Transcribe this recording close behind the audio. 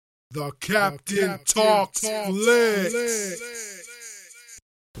The Captain Talks Flicks.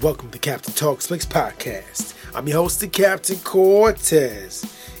 Welcome to Captain Talks Flicks podcast. I'm your host, the Captain Cortez,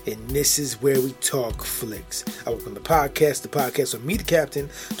 and this is where we talk flicks. I work on the podcast where me, the Captain,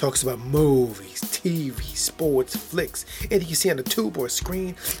 talks about movies, TV, sports, flicks, anything you see on the tube or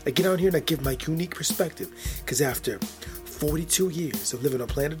screen. I get on here and I give my unique perspective, because after 42 years of living on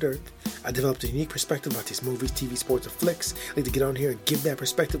planet Earth, I developed a unique perspective about these movies, TV, sports, and flicks. I like to get on here and give that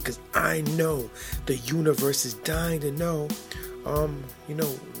perspective because I know the universe is dying to know,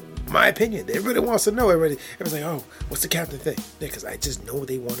 my opinion. Everybody wants to know. Everybody's like, oh, what's the Captain thing? Yeah, because I just know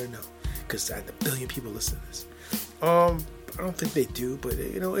they want to know. Because a billion people listen to this. I don't think they do, but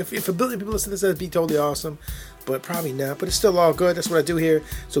if a billion people listen to this, that'd be totally awesome. But probably not. But it's still all good. That's what I do here.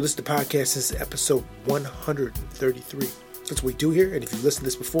 So this is the podcast. This is episode 133. That's what we do here. And if you listened to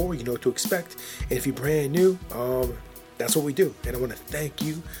this before, you know what to expect. And if you're brand new, that's what we do. And I want to thank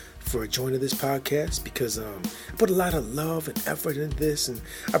you for joining this podcast because I put a lot of love and effort into this, and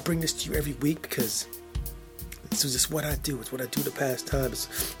I bring this to you every week because this is just what I do. It's what I do to pass time.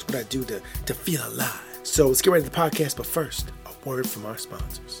 It's what I do to feel alive. So let's get ready to the podcast. But first, a word from our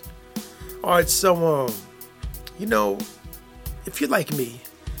sponsors. All right, so if you're like me,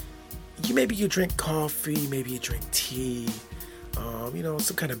 maybe you drink coffee, maybe you drink tea,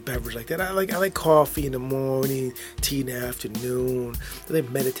 some kind of beverage like that. I like coffee in the morning, tea in the afternoon. They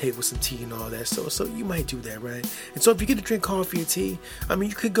meditate with some tea and all that. So you might do that, right? And so if you're going to drink coffee or tea, you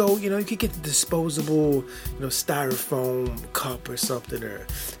could go, you could get the disposable, styrofoam cup or something, or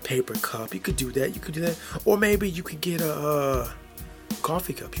paper cup. You could do that. Or maybe you could get a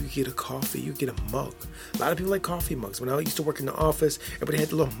coffee cup. You could get a coffee. You could get a mug. A lot of people like coffee mugs. When I used to work in the office, everybody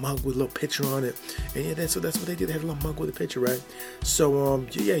had a little mug with a little picture on it. And yeah, that's what they did. They had a little mug with a picture, right? So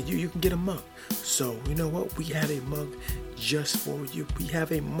you can get a mug. So you know what? We have a mug just for you. We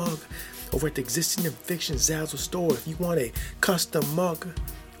have a mug over at the Existing and Fiction Zazzle store. If you want a custom mug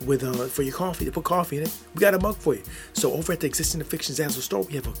with for your coffee, to put coffee in it, we got a mug for you. So over at the Existing and Fiction Zazzle store,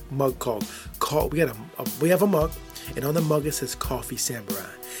 we have a mug we have a mug, and on the mug it says Coffee Samurai.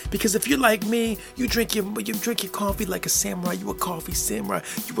 Because if you're like me, you drink your coffee like a samurai. You a coffee samurai.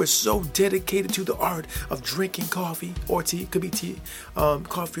 You are so dedicated to the art of drinking coffee or tea. Could be tea,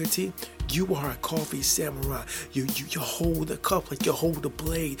 coffee or tea. You are a coffee samurai. You hold the cup like you hold the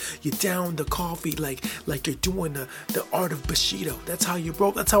blade. You down the coffee like you're doing the art of Bushido. That's how you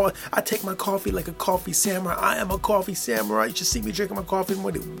roll. That's how I take my coffee like a coffee samurai. I am a coffee samurai. You should see me drinking my coffee in the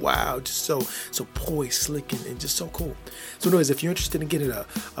morning. Wow, just so poised, slick, and just so cool. So anyways, if you're interested in getting a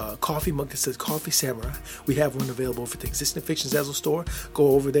coffee mug that says Coffee Samurai, we have one available for the Existing Fiction Zazzle store. Go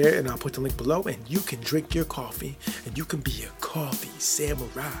over there and I'll put the link below, and you can drink your coffee and you can be a coffee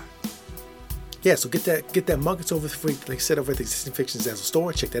samurai. Yeah, so get that mug. It's over free, like I said, over at the Existing Fiction Zazzle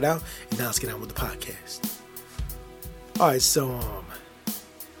store. Check that out. And now let's get on with the podcast. All right, so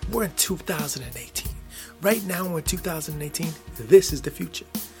we're in 2018. Right now we're in 2018. This is the future.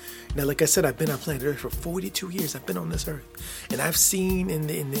 Now, like I said, I've been on planet Earth for 42 years. I've been on this Earth, and I've seen in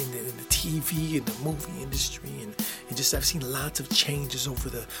the TV and the movie industry, and just I've seen lots of changes over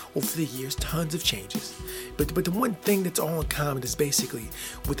the years, tons of changes. But the one thing that's all in common is basically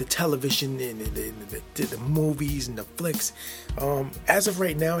with the television and the movies and the flicks. As of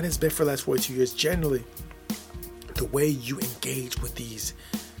right now, and it's been for the last 42 years, generally, the way you engage with these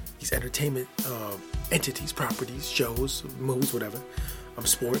entertainment entities, properties, shows, movies, whatever.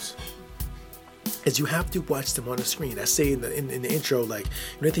 Sports, is you have to watch them on the screen. I say in the intro, like,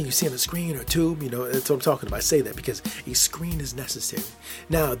 anything you see on the screen or tube, that's what I'm talking about. I say that because a screen is necessary.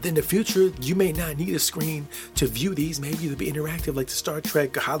 Now, in the future, you may not need a screen to view these. Maybe it'll be interactive, like the Star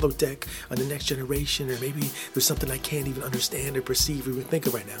Trek holodeck on the Next Generation, or maybe there's something I can't even understand or perceive or even think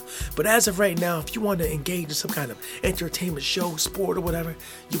of right now. But as of right now, if you want to engage in some kind of entertainment show, sport, or whatever,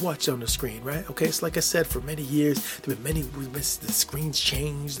 you watch it on the screen, right? Okay, so like I said, for many years, the screens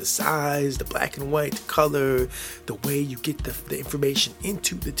changed, the size, the black and white, the color, the way you get the information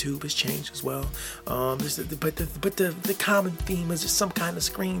into the tube has changed as well. But the common theme is just some kind of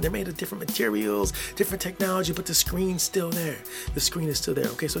screen. They're made of different materials, different technology, but the screen's still there. The screen is still there.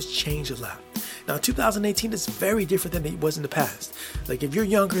 Okay, so it's changed a lot. Now, 2018 is very different than it was in the past. Like, if you're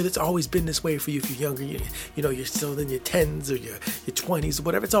younger, that's always been this way for you. If you're younger, you're still in your 10s or your 20s or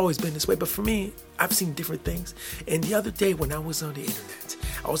whatever. It's always been this way. But for me, I've seen different things. And the other day when I was on the internet,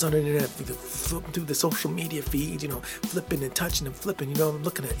 I was on the internet flipping through the social media feed, flipping and touching and flipping, I'm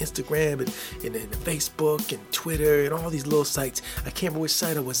looking at Instagram and Facebook and Twitter and all these little sites. I can't remember which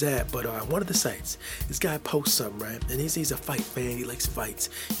site I was at, but on one of the sites, this guy posts something, right? And he's a fight fan. He likes fights.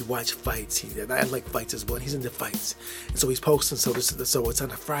 He watches fights. And I like fights as well. He's into fights. And so he's posting, so it's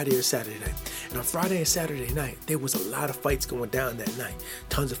on a Friday or Saturday night. And on Friday and Saturday night, there was a lot of fights going down that night.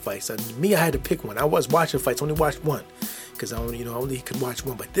 Tons of fights. I had to pick one. I was watching fights, only watched one. Because I only could watch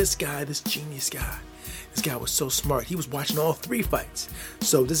one. But this genius guy, this guy was so smart. He was watching all three fights.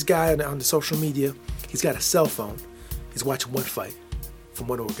 So this guy on the social media, he's got a cell phone. He's watching one fight from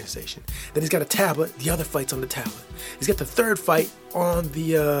one organization. Then he's got a tablet. The other fight's on the tablet. He's got the third fight on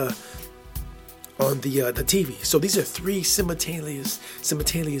the TV. So these are three simultaneous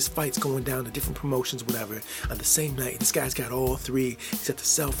fights going down to different promotions, whatever, on the same night. This guy's got all three. He's got the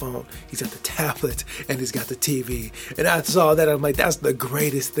cell phone, he's got the tablet, and he's got the TV. And I saw that, I'm like, that's the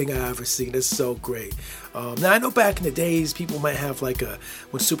greatest thing I've ever seen. It's so great. Now I know back in the days, people might have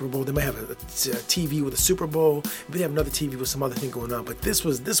when Super Bowl, they might have a TV with a Super Bowl. Maybe they have another TV with some other thing going on. But this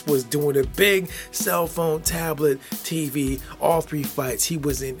was doing a big cell phone, tablet, TV, all three fights. It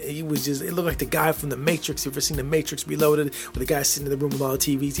looked like the guy from The Matrix. You ever seen The Matrix Reloaded, where the guy's sitting in the room with all the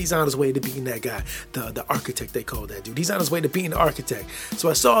TVs? He's on his way to being that guy, the architect, they call that dude. He's on his way to being the architect. So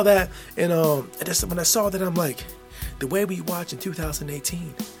I saw that, and when I saw that, I'm like, the way we watch in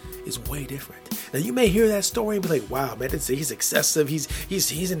 2018 is way different. Now you may hear that story and be like, "Wow, man, he's excessive.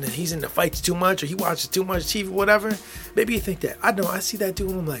 He's in the fights too much, or he watches too much TV, whatever." Maybe you think that. I know. I see that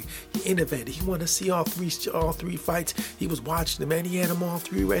dude. I'm like, he innovated. He wanted to see all three fights. He was watching them, man. He had them all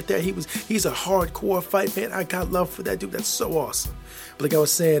three right there. He's a hardcore fight fan. I got love for that dude. That's so awesome. But like I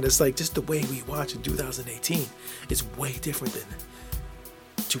was saying, it's like just the way we watch in 2018 is way different than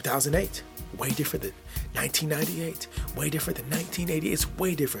 2008. Way different than 1998, way different than 1980. It's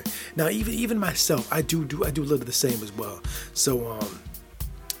way different. Now, even myself, I do a little of the same as well. So,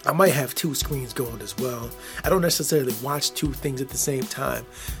 I might have two screens going as well. I don't necessarily watch two things at the same time.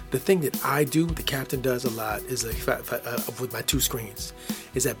 The thing that I do, the captain does a lot, is with my two screens,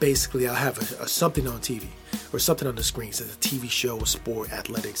 is that basically I'll have something on TV or something on the screen, so it's a TV show, a sport,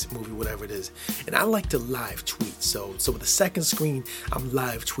 athletics, movie, whatever it is. And I like to live tweet. So with the second screen, I'm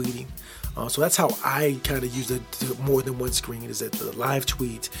live tweeting. So that's how I kind of use it more than one screen, is that the live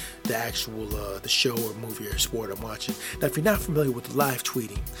tweet, the actual the show or movie or sport I'm watching. Now, if you're not familiar with live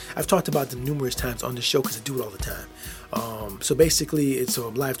tweeting, I've talked about them numerous times on the show because I do it all the time. So basically, it's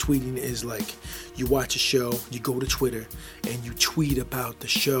live tweeting is like you watch a show, you go to Twitter, and you tweet about the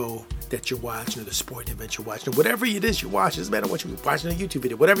show that you're watching or the sporting event you're watching or whatever it is you're watching. It doesn't matter what you're watching, a YouTube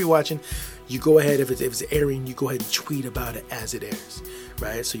video, whatever you're watching, you go ahead, if it's airing, you go ahead and tweet about it as it airs,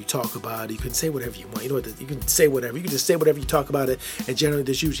 right? So you talk about it, you can say whatever you want. You can say whatever. You can just say whatever you talk about it, and generally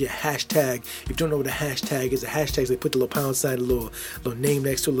there's usually a hashtag. If you don't know what a hashtag is, they put the little pound sign, a little name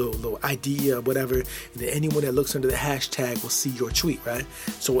next to a little ID or whatever, and then anyone that looks under the hashtag will see your tweet, right?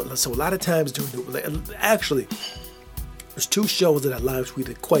 So a lot of times actually, there's two shows that I live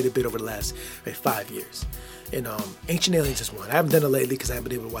tweeted quite a bit over the last 5 years. And Ancient Aliens is one. I haven't done it lately because I haven't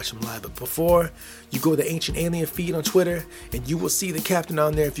been able to watch them live. But before, you go to the Ancient Alien feed on Twitter, and you will see the captain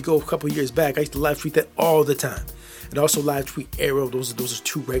on there. If you go a couple years back, I used to live tweet that all the time. And also live tweet Arrow. Those are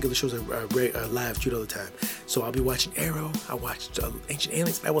two regular shows I live tweet all the time. So I'll be watching Arrow. I watched Ancient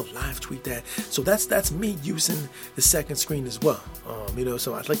Aliens, and I will live tweet that. So that's me using the second screen as well.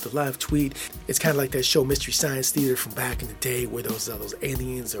 So I'd like to live tweet. It's kind of like that show Mystery Science Theater from back in the day, where those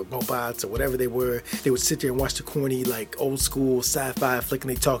aliens or robots or whatever they were, they would sit there and watch the corny, like old school sci-fi flick, and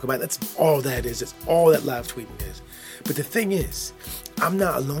they talk about it. That's all that is. It's all that live tweeting is. But the thing is, I'm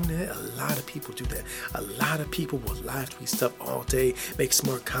not alone in it. A lot of people do that. A lot of people will live tweet stuff all day, make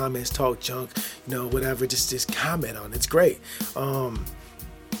smart comments, talk junk, whatever, just comment on it. It's great.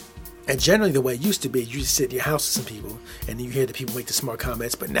 And generally the way it used to be, you just sit in your house with some people and you hear the people make the smart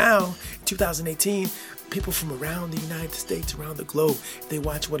comments. But now, in 2018, people from around the United States, around the globe, if they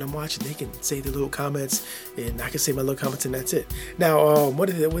watch what I'm watching, they can say their little comments, and I can say my little comments, and that's it. Now, one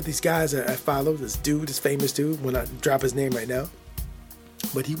of these guys I follow, this famous dude, when I drop his name right now,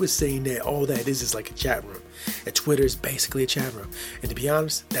 but he was saying that all that is like a chat room. And Twitter is basically a chat room. And to be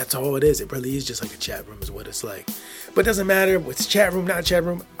honest, that's all it is. It really is just like a chat room is what it's like. But it doesn't matter. It's chat room, not chat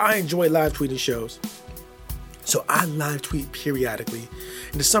room. I enjoy live tweeting shows. So I live tweet periodically.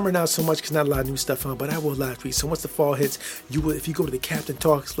 In the summer, not so much because not a lot of new stuff on, but I will live tweet. So once the fall hits, you will, if you go to the Captain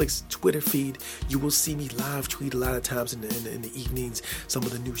Talks Flicks Twitter feed, you will see me live tweet a lot of times in the evenings. Some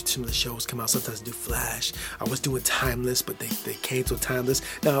of the shows come out. Sometimes I do Flash. I was doing Timeless, but they canceled Timeless.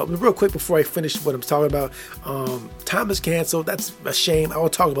 Now, real quick before I finish what I'm talking about, Timeless canceled. That's a shame. I will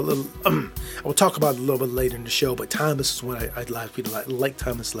talk about it a little bit later in the show. But Timeless is when I live tweet a lot. I like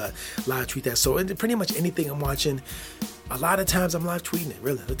Timeless live tweet that. So pretty much anything I'm watching, a lot of times I'm live tweeting it.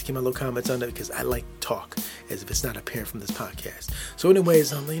 Really, I like to keep my little comments on it because I like talk, as if it's not apparent from this podcast. So,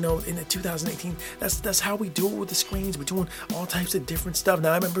 anyways, in the 2018, that's how we do it with the screens. We're doing all types of different stuff.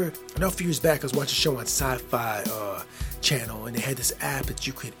 Now, I know a few years back I was watching a show on Sci-Fi channel, and they had this app that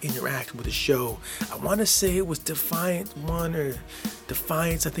you could interact with the show. I want to say it was Defiance. I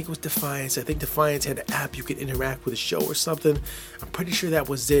think it was Defiance. I think Defiance had an app you could interact with a show or something. I'm pretty sure that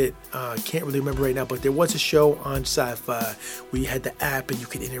was it. Can't really remember right now, but there was a show on Sci-Fi where you had the app and you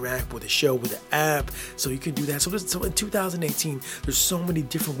could interact with the show with the app, so you can do that. So in 2018, there's so many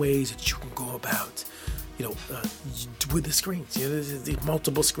different ways that you can go about with the screens. There's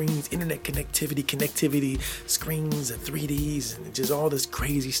multiple screens, internet connectivity, screens and 3Ds and just all this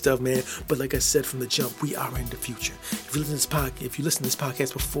crazy stuff, man. But like I said from the jump, we are in the future. If you listen to this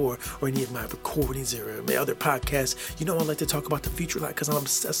podcast before, or any of my recordings or my other podcasts, I like to talk about the future a lot because I'm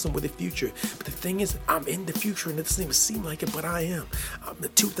obsessed with the future. But the thing is, I'm in the future, and it doesn't even seem like it, but I am. I'm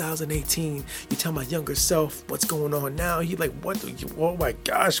in 2018. You tell my younger self what's going on now. He's like, what? Oh my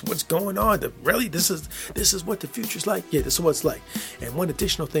gosh, what's going on? Really? This is what the future's like. Yeah, this is what it's like. And one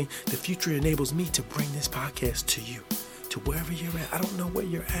additional thing, the future enables me to bring this podcast to you, to wherever you're at. I don't know where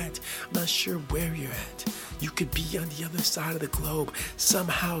you're at. I'm not sure where you're at. You could be on the other side of the globe.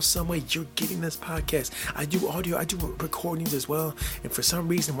 Somehow, someway, you're getting this podcast. I do audio. I do recordings as well. And for some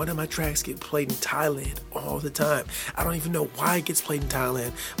reason, one of my tracks get played in Thailand all the time. I don't even know why it gets played in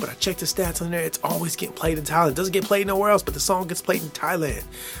Thailand, but I checked the stats on there. It's always getting played in Thailand. It doesn't get played nowhere else, but the song gets played in Thailand.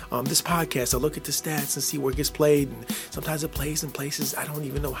 This podcast, I look at the stats and see where it gets played. And sometimes it plays in places I don't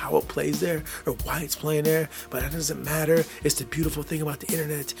even know how it plays there or why it's playing there, but that doesn't matter. It's the beautiful thing about the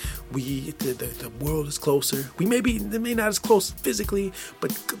internet. The world is closer. We may not as close physically,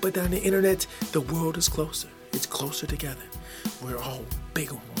 but on the internet, the world is closer. It's closer together. We're all big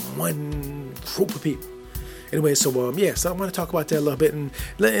one group of people. Anyway, so so I want to talk about that a little bit, and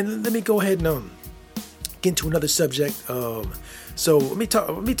let me go ahead and get into another subject. So let me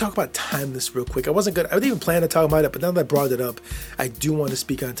talk about Timeless real quick. I didn't even plan to talk about it, but now that I brought it up, I do want to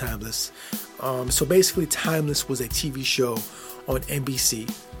speak on Timeless. So basically, Timeless was a TV show on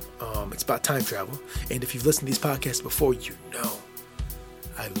NBC. It's about time travel, and if you've listened to these podcasts before, you know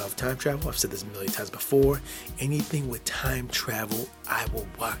I love time travel. I've said this a million times before. Anything with time travel, I will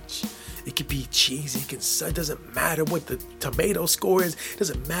watch. It could be cheesy. It doesn't matter what the tomato score is. It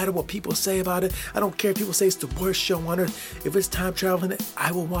doesn't matter what people say about it. I don't care if people say it's the worst show on earth. If it's time travel in it,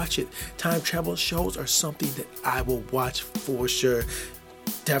 I will watch it. Time travel shows are something that I will watch for sure.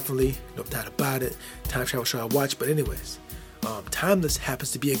 Definitely, no doubt about it. Time travel show I watch. But anyways, Timeless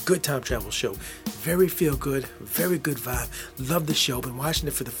happens to be a good time travel show. Very feel good, very good vibe. Love the show. Been watching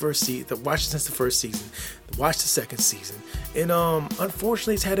it for the first season. Watched it since the first season. Watched the second season, and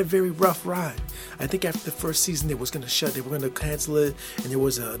unfortunately, it's had a very rough ride. I think after the first season, they were going to cancel it, and there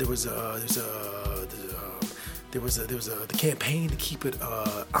was the campaign to keep it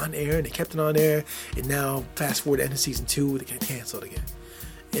on air, and they kept it on air. And now, fast forward to end of season 2, they got canceled again.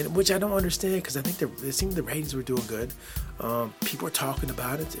 And which I don't understand, because I think it seemed the ratings were doing good. People are talking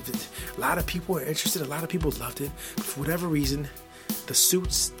about it. A lot of people are interested. A lot of people loved it. But for whatever reason, the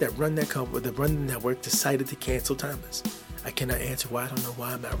suits that run that company, that run the network, decided to cancel Timeless. I cannot answer why. I don't know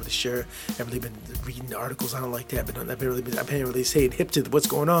why. I'm not really sure. I've really been reading the articles on it like that, but I've been really saying hip to what's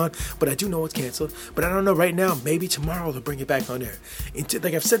going on. But I do know it's canceled. But I don't know right now. Maybe tomorrow they'll bring it back on air.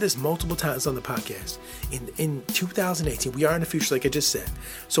 Like I've said this multiple times on the podcast. In 2018, we are in the future, like I just said.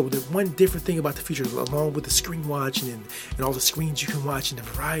 So the one different thing about the future, along with the screen watching and all the screens you can watch and the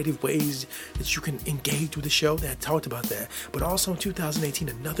variety of ways that you can engage with the show, that I talked about that. But also in 2018,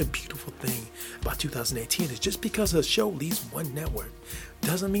 another beautiful thing about 2018 is just because a show leaves one network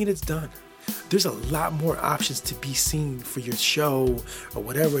doesn't mean it's done. There's a lot more options to be seen for your show or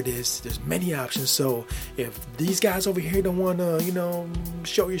whatever it is. There's many options. So if these guys over here don't want to,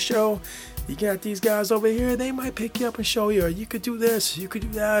 show your show, you got these guys over here, they might pick you up and show you, or you could do this, you could do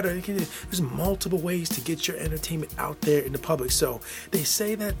that, or there's multiple ways to get your entertainment out there in the public. So they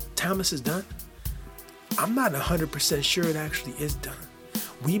say that Timeless is done. I'm not 100% sure it actually is done.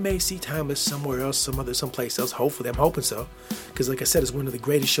 we may see Timeless somewhere else, someplace else. Hopefully, I'm hoping so, because like I said, it's one of the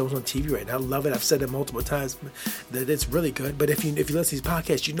greatest shows on TV right now. I love it. I've said that multiple times that it's really good. But if you listen to these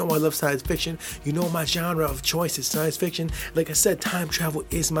podcasts, you know I love science fiction. You know my genre of choice is science fiction. Like I said, time travel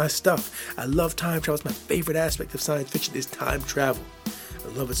is my stuff. I love time travel. It's my favorite aspect of science fiction is time travel. I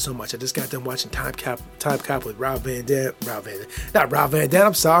love it so much. I just got done watching Time Cop with Rob Van Dam. Not Rob Van Dam,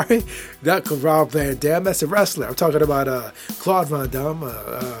 I'm sorry. Not Rob Van Dam, that's a wrestler. I'm talking about Claude Van Damme,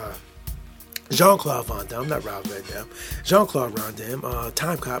 Jean-Claude Van Damme, not Rob Van Dam. Jean-Claude Van Damme,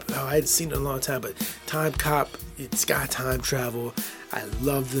 Time Cop. Oh, I hadn't seen it in a long time, but Time Cop, it's got time travel. I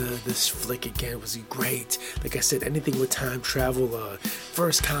love this flick again. It was great. Like I said, anything with time travel,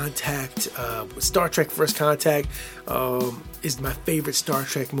 First Contact, Star Trek First Contact is my favorite Star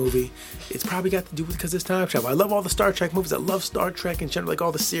Trek movie. It's probably got to do with because it's time travel. I love all the Star Trek movies. I love Star Trek in general, like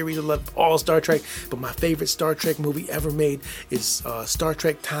all the series. I love all Star Trek. But my favorite Star Trek movie ever made is Star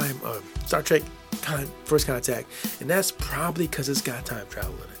Trek First Contact, and that's probably because it's got time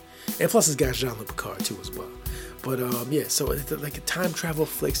travel in it, and plus it's got Jean-Luc Picard too as well. But yeah, so like time travel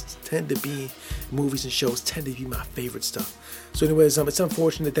flicks movies and shows tend to be my favorite stuff. So anyways, it's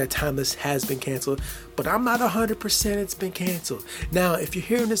unfortunate that Timeless has been canceled, but I'm not 100% it's been canceled. Now, if you're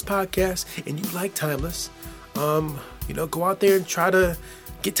hearing this podcast and you like Timeless, go out there and try to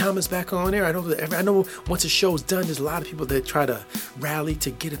get Timeless back on air. I know once a show's done, there's a lot of people that try to rally to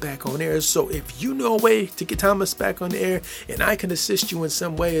get it back on air. So if you know a way to get Timeless back on the air and I can assist you in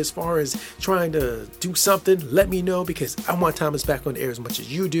some way as far as trying to do something, let me know, because I want Timeless back on the air as much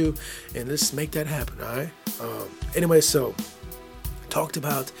as you do, and let's make that happen, all right? Anyway, so talked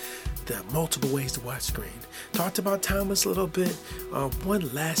about the multiple ways to watch screen. Talked about Timeless a little bit.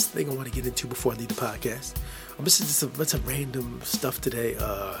 One last thing I want to get into before I leave the podcast. This is just some random stuff today.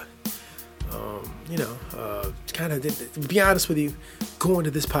 To be honest with you, going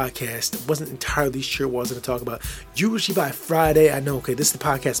to this podcast, wasn't entirely sure what I was going to talk about. Usually by Friday, I know, okay, this is the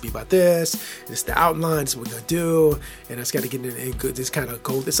podcast to be about this. This is the outline, this is what we're going to do. And I just got to get in good, this kind of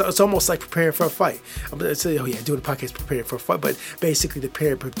go. It's almost like preparing for a fight. I'm going to say, doing the podcast preparing for a fight. But basically, the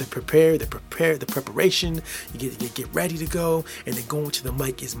preparation, you get ready to go. And then going to the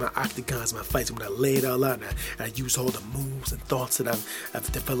mic is my octagons, my fights. I'm going to lay it all out. And I use all the moves and thoughts that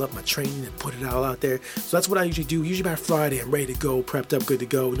I've developed, my training, and put it all out there. So that's what I usually do. Usually by Friday, I'm ready to go, prepped up, good to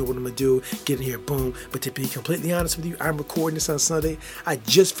go, know what I'm going to do, get in here, boom. But to be completely honest with you, I'm recording this on Sunday. I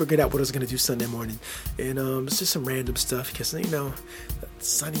just figured out what I was going to do Sunday morning. And it's just some random stuff because, it's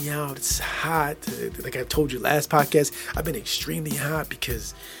sunny out, it's hot. Like I told you last podcast, I've been extremely hot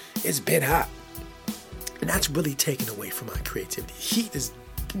because it's been hot. And that's really taken away from my creativity. Heat is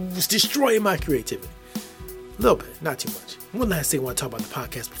destroying my creativity. A little bit, not too much. One last thing I want to talk about the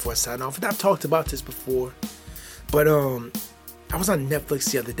podcast before I sign off. And I've talked about this before, but I was on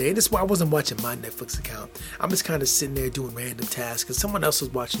Netflix the other day, and this is why I wasn't watching my Netflix account. I'm just kind of sitting there doing random tasks, because someone else was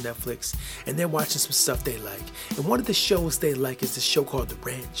watching Netflix, and they're watching some stuff they like. And one of the shows they like is this show called The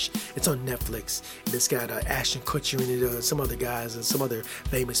Ranch. It's on Netflix, and it's got Ashton Kutcher in it, some other guys, and some other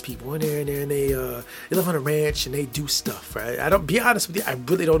famous people in there, and they live on a ranch, and they do stuff, right? I don't, be honest with you, I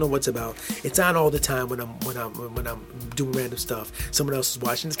really don't know what's about. It's on all the time when I'm doing random stuff. Someone else is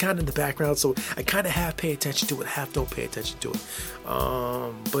watching. It's kind of in the background, so I kind of half pay attention to it, half don't pay attention to it.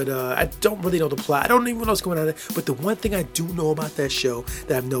 But I don't really know the plot. I don't even know what's going on there. But the one thing I do know about that show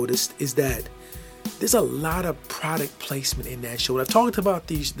that I've noticed is that there's a lot of product placement in that show. And I've talked about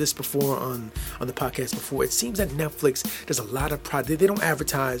this before on the podcast before. It seems that Netflix, there's a lot of product. They don't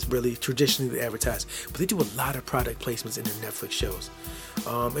advertise really. Traditionally, they advertise, but they do a lot of product placements in their Netflix shows.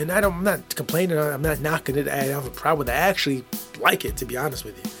 And I'm not complaining. I'm not knocking it. I have a problem with it. I actually like it, to be honest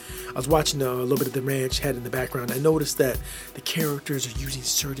with you. I was watching a little bit of The Ranch, had in the background. I noticed that the characters are using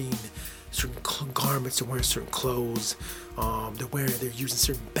certain garments, they're wearing certain clothes, they're using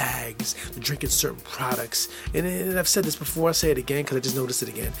certain bags, they're drinking certain products. And I've said this before, I'll say it again because I just noticed it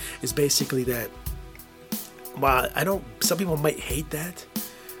again. It's basically that while some people might hate that,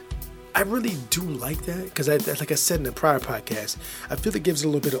 I really do like that because like I said in the prior podcast, I feel it gives a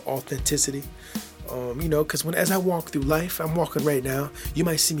little bit of authenticity. Because as I walk through life, I'm walking right now. You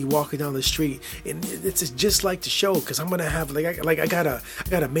might see me walking down the street, and it's just like the show. Because I'm gonna have I got a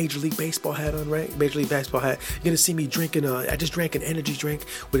Major League Baseball hat on, right? Major League Baseball hat. You're gonna see me drinking. I just drank an energy drink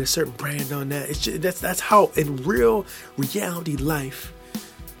with a certain brand on that. It's just, that's how in real reality life.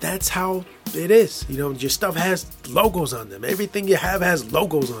 That's how it is. Your stuff has logos on them. Everything you have has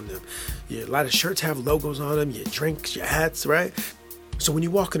logos on them. A lot of shirts have logos on them. Your drinks, your hats, right? So when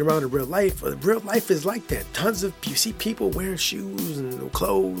you're walking around in real life is like that. You see people wearing shoes and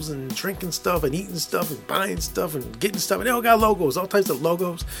clothes and drinking stuff and eating stuff and buying stuff and getting stuff. And they all got logos, all types of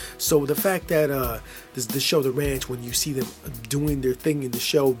logos. So the fact that the show The Ranch, when you see them doing their thing in the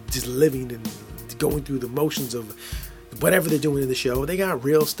show, just living and going through the motions of whatever they're doing in the show, they got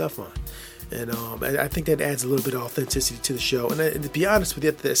real stuff on. And I think that adds a little bit of authenticity to the show. And to be honest with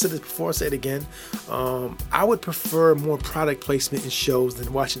you, I said this before, I'll say it again. I would prefer more product placement in shows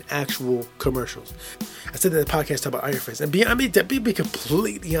than watching actual commercials. I said that in the podcast about Iron Fist. And be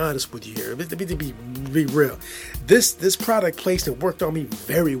completely honest with you here. To be real. This product placement worked on me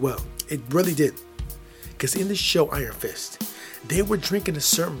very well. It really did. Because in the show Iron Fist, they were drinking a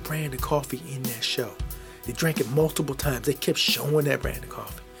certain brand of coffee in that show. They drank it multiple times. They kept showing that brand of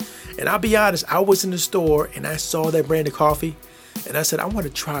coffee. And I'll be honest, I was in the store and I saw that brand of coffee and I said, I want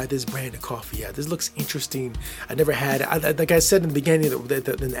to try this brand of coffee. Yeah, this looks interesting. I never had it. Like I said in the beginning of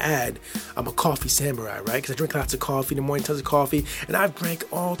the ad, I'm a coffee samurai, right? Because I drink lots of coffee in the morning, tons of coffee. And I've drank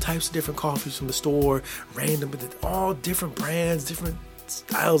all types of different coffees from the store, random, all different brands, different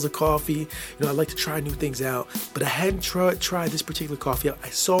styles of coffee. I like to try new things out, but I hadn't tried this particular coffee out.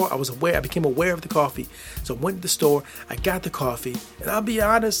 I became aware of the coffee. So I went to the store, I got the coffee, and I'll be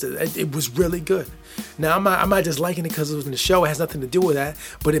honest, it was really good. Now, I'm not just liking it because it was in the show. It has nothing to do with that,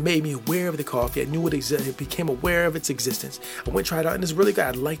 but it made me aware of the coffee. I knew it existed. I became aware of its existence. I went and tried it out, and it's really good.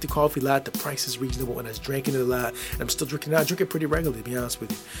 I like the coffee a lot. The price is reasonable, and I was drinking it a lot, and I'm still drinking it. I drink it pretty regularly, to be honest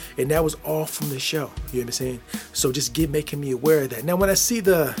with you. And that was all from the show. You know what I'm saying? So just making me aware of that. Now, when I see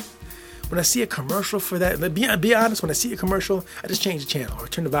a commercial for that, be honest, when I see a commercial, I just change the channel or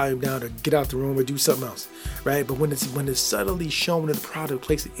turn the volume down or get out the room or do something else, right? But when it's subtly shown in the product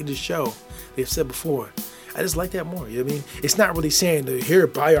placed in the show, they've said before, I just like that more. You know what I mean? It's not really saying, here,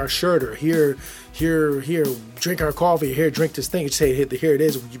 buy our shirt, or here, drink our coffee, here, drink this thing. It's saying, here it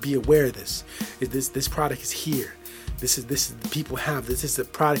is. Will you be aware of this? This product is here. This is people have this. This is a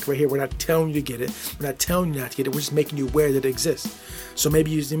product right here. We're not telling you to get it. We're not telling you not to get it. We're just making you aware that it exists. So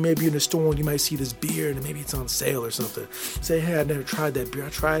maybe you're in the store and you might see this beer and maybe it's on sale or something. Say, hey, I never tried that beer. I'll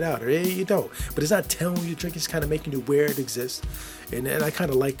try it out. Or hey, you don't. But it's not telling you to drink. It's kind of making you aware it exists. And I kind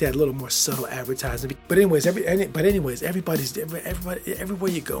of like that, a little more subtle advertising. But anyways, everybody's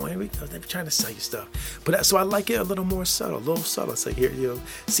everywhere you go, they're trying to sell you stuff. But so I like it a little more subtle, It's like, here,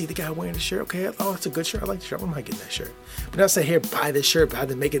 see the guy wearing the shirt. Okay, oh, it's a good shirt. I like the shirt. I'm not getting that shirt. But not say, here, buy this shirt, buy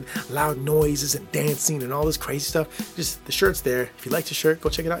them, making loud noises and dancing and all this crazy stuff. Just the shirt's there. If you like the shirt, go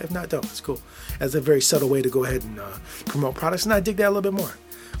check it out. If not, don't. It's cool. That's a very subtle way to go ahead and promote products, and I dig that a little bit more.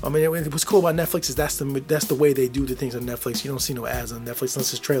 I mean, what's cool about Netflix is that's the way they do the things on Netflix. You don't see no ads on Netflix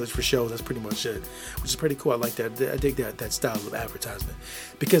unless it's trailers for shows. That's pretty much it, which is pretty cool. I like that. I dig that style of advertisement,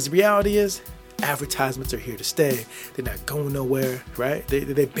 because the reality is, advertisements are here to stay. They're not going nowhere, right?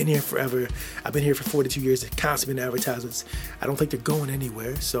 They've been here forever. I've been here for 42 years. They've constantly been advertisements. I don't think they're going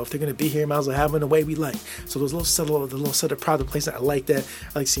anywhere. So if they're going to be here, might as well have them the way we like. So those little subtle product placement, I like that.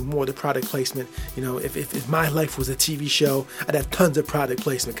 I like to see more of the product placement. If my life was a TV show, I'd have tons of product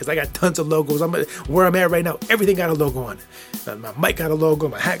placement because I got tons of logos. Where I'm at right now, everything got a logo on it. My mic got a logo.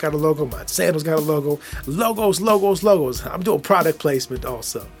 My hat got a logo. My sandals got a logo. Logos. I'm doing product placement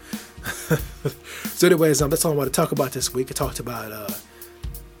also. So anyways, that's all I want to talk about this week. I talked about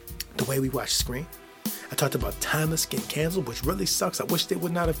the way we watch screen. I talked about Timeless getting canceled, which really sucks. I wish they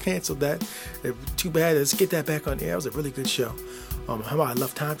would not have canceled that. Too bad. Let's get that back on the air. It was a really good show. How about I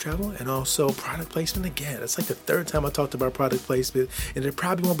love time travel and also product placement again. It's like the third time I talked about product placement, and it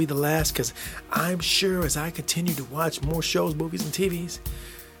probably won't be the last, because I'm sure as I continue to watch more shows, movies, and TVs,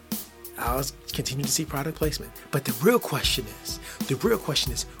 I'll continue to see product placement. But the real question is,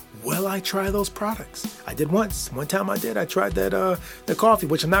 will I try those products? I did once. One time I did. I tried that the coffee,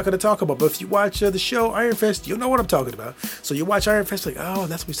 which I'm not going to talk about. But if you watch the show Iron Fist, you'll know what I'm talking about. So you watch Iron Fist, like, oh,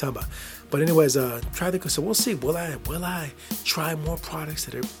 that's what he's talking about. But anyways, try the. So we'll see. Will I try more products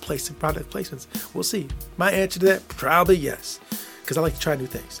that are placed in product placements? We'll see. My answer to that, probably yes, because I like to try new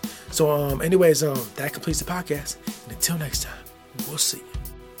things. So anyways, that completes the podcast. And until next time, we'll see you.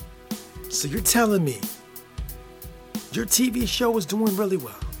 So you're telling me your TV show is doing really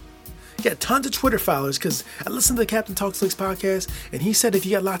well. You got tons of Twitter followers, because I listened to the Captain Talk Slicks podcast, and he said if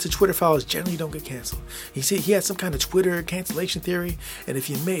you got lots of Twitter followers, generally you don't get canceled. He said he had some kind of Twitter cancellation theory, and if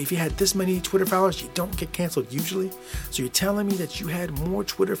you had this many Twitter followers, you don't get canceled usually. So you're telling me that you had more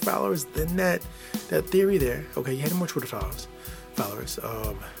Twitter followers than that theory there. Okay, you had more Twitter followers.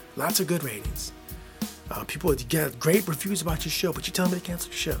 Lots of good ratings. People got great reviews about your show, but you're telling me to cancel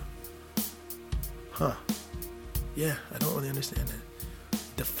your show. Huh. Yeah, I don't really understand that.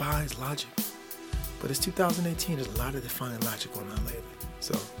 Defies logic. But it's 2018. There's a lot of defying logic going on lately.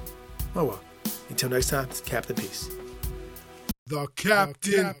 So, oh well. Until next time, it's Captain Peace. The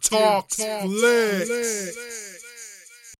Captain Talks Flicks.